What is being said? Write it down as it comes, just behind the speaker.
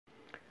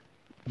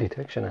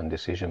Detection and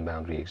decision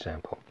boundary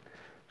example.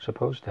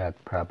 Suppose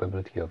that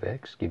probability of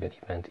x given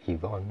event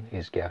E1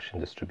 is Gaussian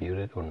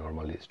distributed or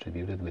normally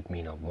distributed with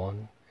mean of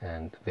 1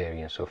 and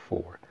variance of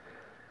 4.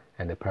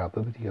 And the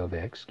probability of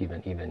x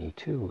given event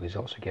E2 is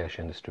also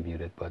Gaussian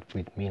distributed but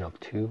with mean of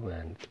 2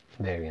 and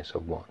variance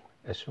of 1.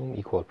 Assume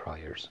equal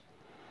priors,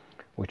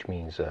 which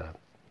means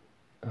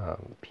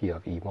P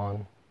of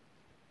E1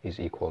 is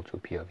equal to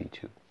P of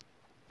E2.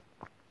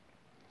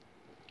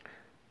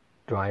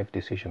 Drive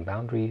decision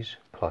boundaries,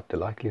 plot the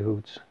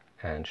likelihoods,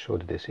 and show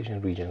the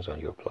decision regions on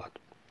your plot.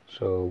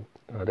 So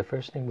the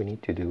first thing we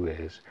need to do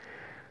is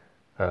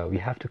we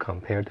have to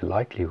compare the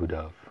likelihood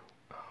of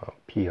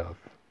P of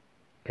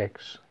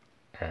x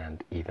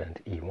and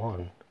event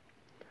E1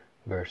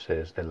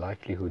 versus the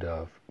likelihood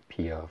of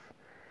P of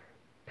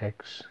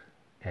x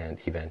and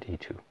event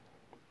E2.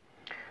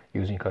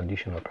 Using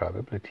conditional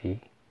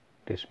probability,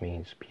 this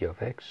means P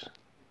of x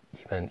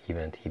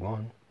event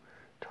E1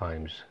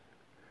 times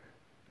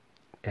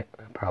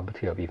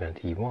probability of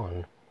event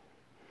E1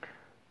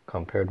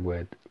 compared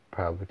with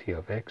probability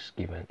of x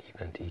given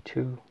event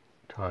E2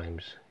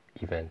 times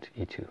event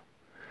E2.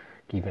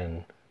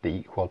 Given the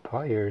equal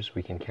priors,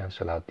 we can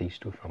cancel out these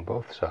two from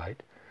both sides,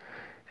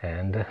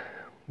 and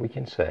we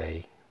can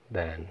say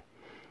then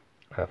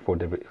for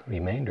the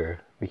remainder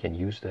we can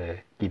use the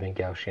given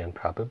Gaussian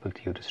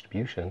probability of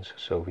distributions,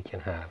 so we can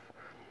have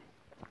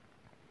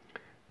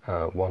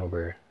 1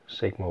 over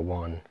sigma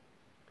 1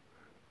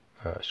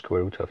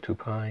 square root of 2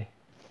 pi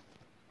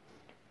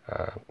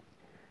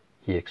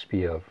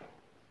exp of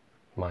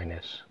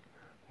minus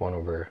 1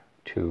 over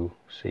 2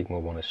 sigma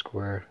 1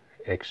 squared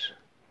x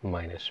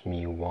minus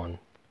mu 1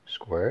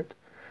 squared.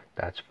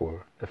 That's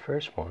for the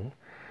first one,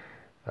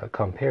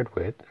 compared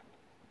with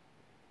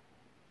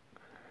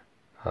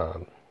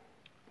 1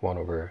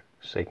 over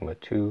sigma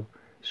 2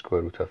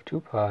 square root of 2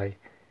 pi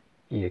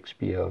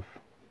exp of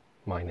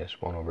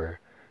minus 1 over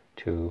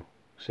 2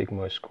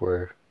 sigma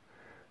squared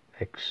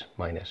x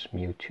minus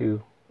mu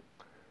 2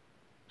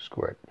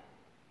 squared.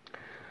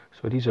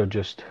 So these are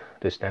just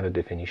the standard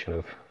definition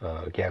of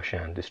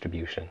Gaussian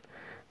distribution.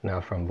 Now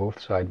from both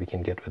sides we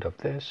can get rid of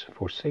this.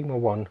 For sigma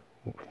 1,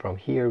 from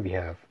here we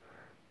have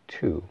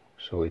 2,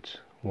 so it's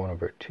 1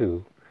 over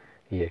 2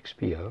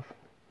 exp of.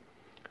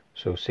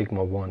 So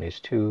sigma 1 is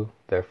 2,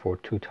 therefore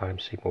 2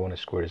 times sigma 1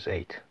 squared is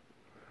 8.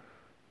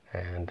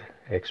 And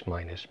x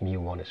minus mu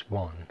 1 is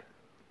 1.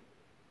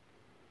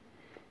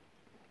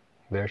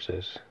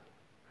 Versus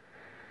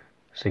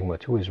sigma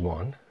 2 is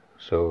 1,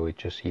 so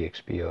it's just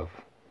exp of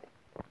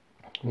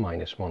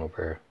minus 1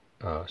 over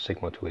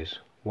sigma 2 is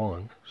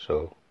 1,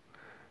 so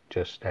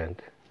just,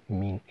 and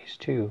mean is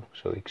 2,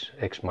 so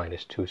x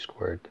minus 2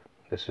 squared.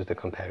 This is the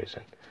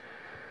comparison.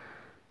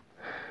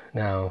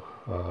 Now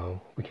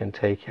we can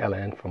take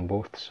ln from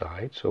both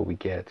sides, so we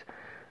get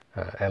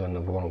ln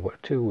of 1 over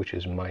 2, which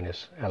is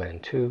minus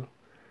ln 2.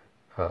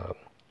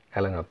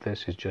 Ln of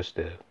this is just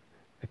the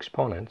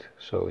exponent,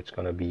 so it's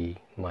going to be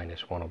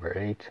minus 1 over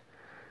 8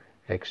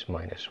 x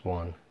minus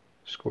 1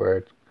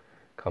 squared,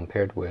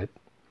 compared with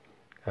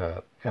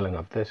ln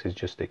of this is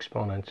just the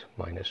exponent,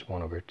 minus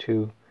 1 over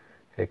 2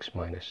 x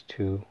minus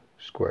 2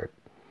 squared.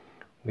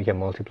 We can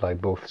multiply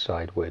both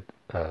sides with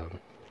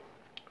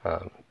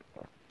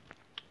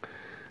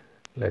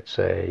let's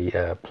say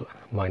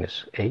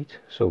minus 8,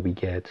 so we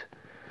get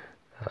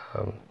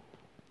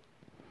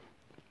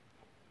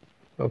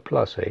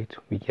plus 8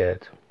 we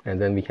get,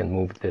 and then we can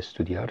move this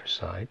to the other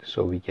side,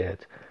 so we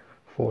get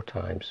 4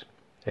 times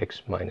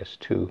x minus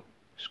 2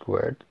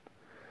 squared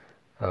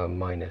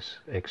minus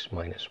x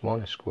minus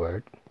 1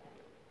 squared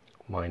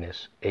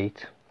minus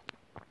 8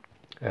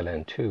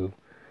 ln 2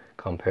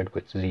 compared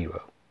with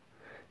 0.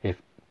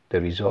 If the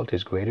result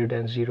is greater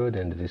than 0,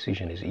 then the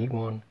decision is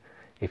E1.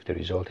 If the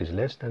result is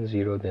less than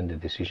 0, then the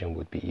decision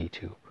would be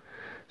E2.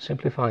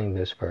 Simplifying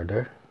this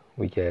further,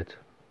 we get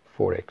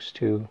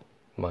 4x2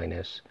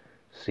 minus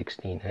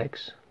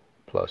 16x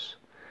plus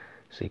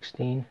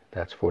 16.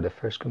 That's for the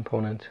first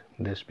component.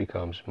 This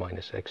becomes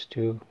minus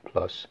x2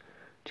 plus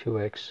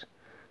 2x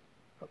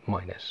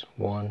minus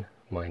 1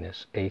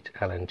 minus 8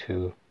 ln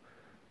 2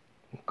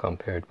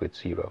 compared with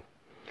 0.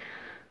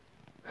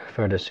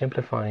 Further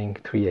simplifying,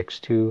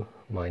 3x2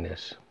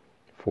 minus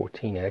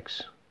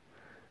 14x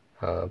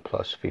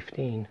plus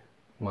 15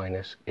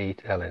 minus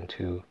 8 ln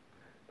 2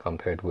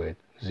 compared with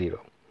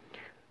 0.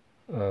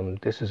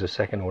 This is a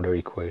second order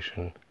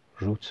equation.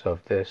 Roots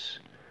of this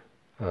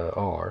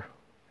are,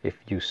 if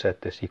you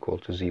set this equal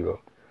to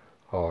 0,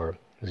 are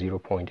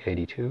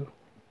 0.82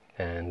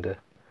 and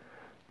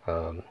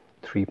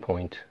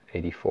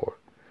 3.84.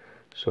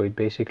 So it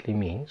basically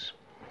means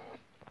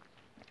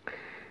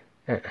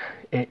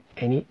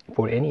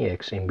for any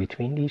x in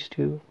between these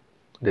two,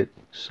 the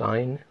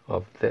sign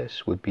of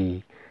this would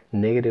be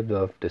negative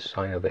of the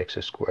sign of x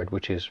squared,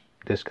 which is,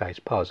 this guy is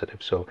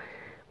positive. So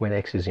when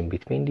x is in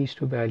between these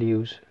two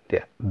values,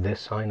 the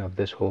sign of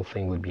this whole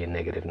thing would be a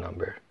negative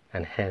number,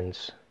 and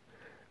hence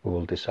we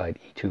will decide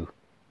E2.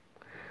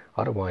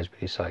 Otherwise we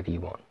decide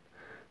E1.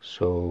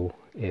 So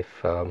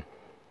if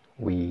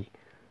we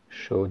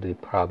show the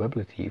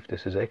probability, if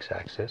this is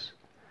x-axis,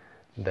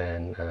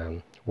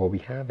 then what we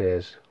have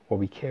is, what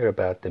we care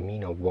about the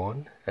mean of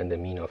 1 and the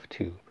mean of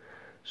 2.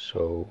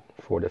 So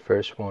for the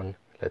first one,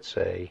 let's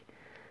say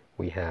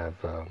we have,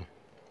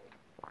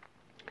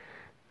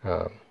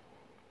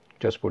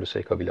 just for the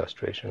sake of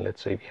illustration,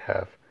 let's say we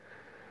have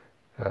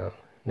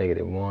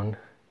 -1,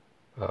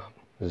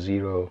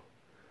 0,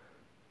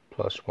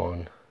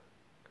 +1,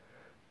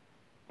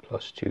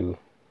 +2,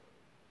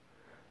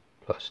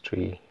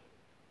 +3,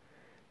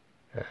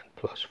 and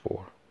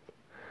 +4.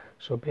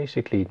 So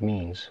basically it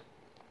means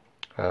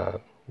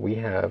we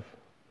have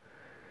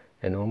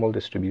a normal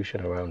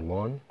distribution around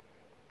 1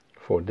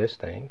 for this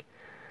thing,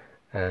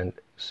 and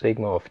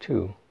sigma of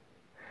 2,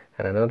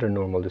 and another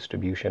normal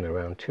distribution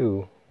around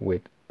 2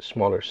 with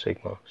smaller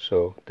sigma.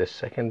 So the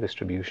second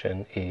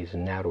distribution is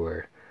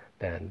narrower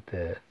than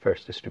the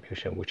first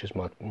distribution, which is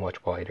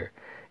much wider.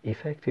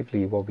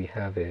 Effectively what we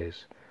have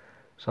is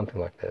something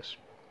like this.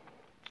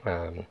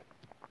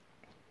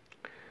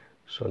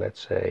 So let's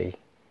say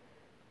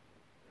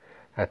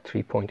at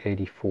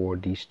 3.84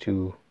 these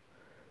two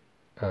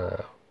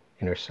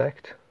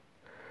intersect,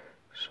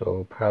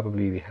 so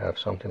probably we have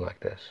something like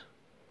this.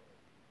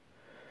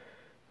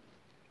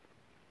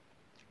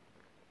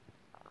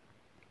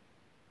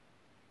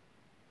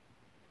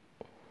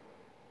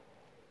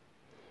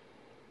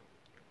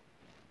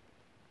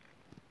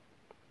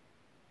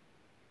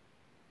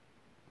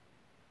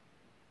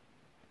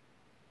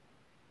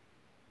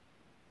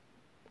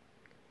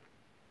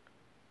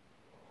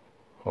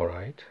 All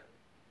right,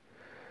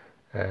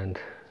 and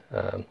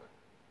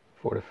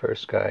for the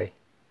first guy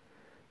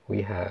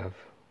we have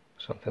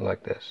something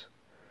like this.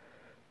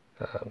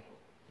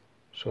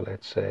 So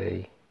let's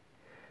say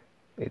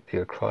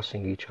they're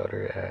crossing each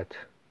other at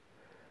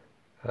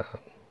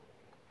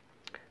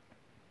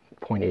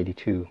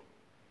 0.82.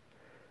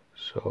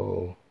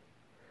 So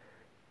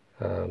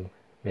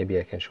maybe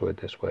I can show it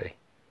this way.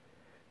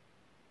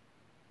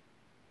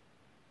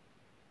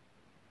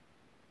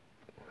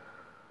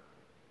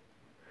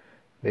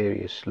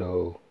 Very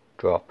slow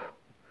drop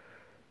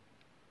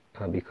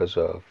because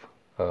of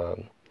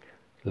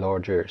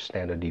larger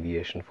standard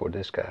deviation for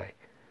this guy.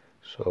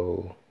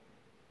 So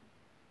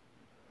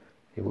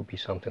it would be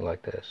something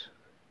like this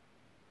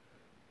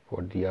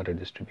for the other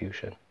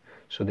distribution.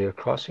 So they're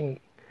crossing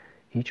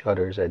each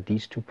other's at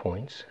these 2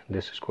 points.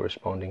 This is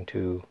corresponding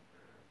to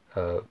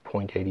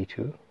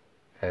 0.82,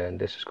 and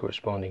this is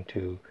corresponding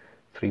to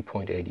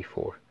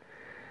 3.84.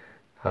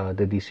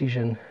 The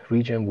decision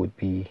region would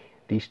be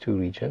these 2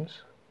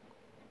 regions.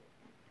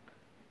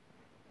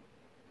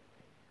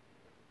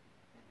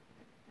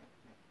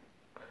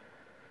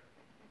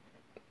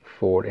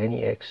 For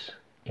any x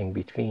in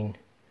between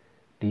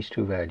these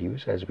 2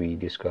 values, as we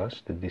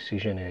discussed, the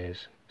decision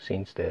is,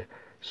 since the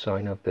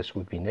sign of this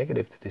would be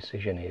negative, the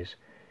decision is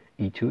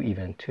E2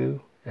 event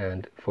 2,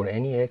 and for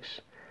any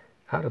x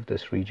out of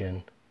this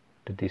region,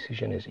 the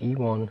decision is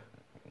E1,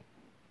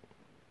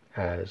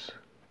 as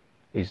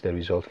is the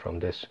result from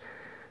this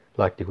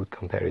likelihood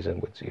comparison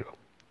with 0.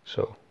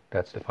 So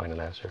that's the final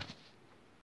answer.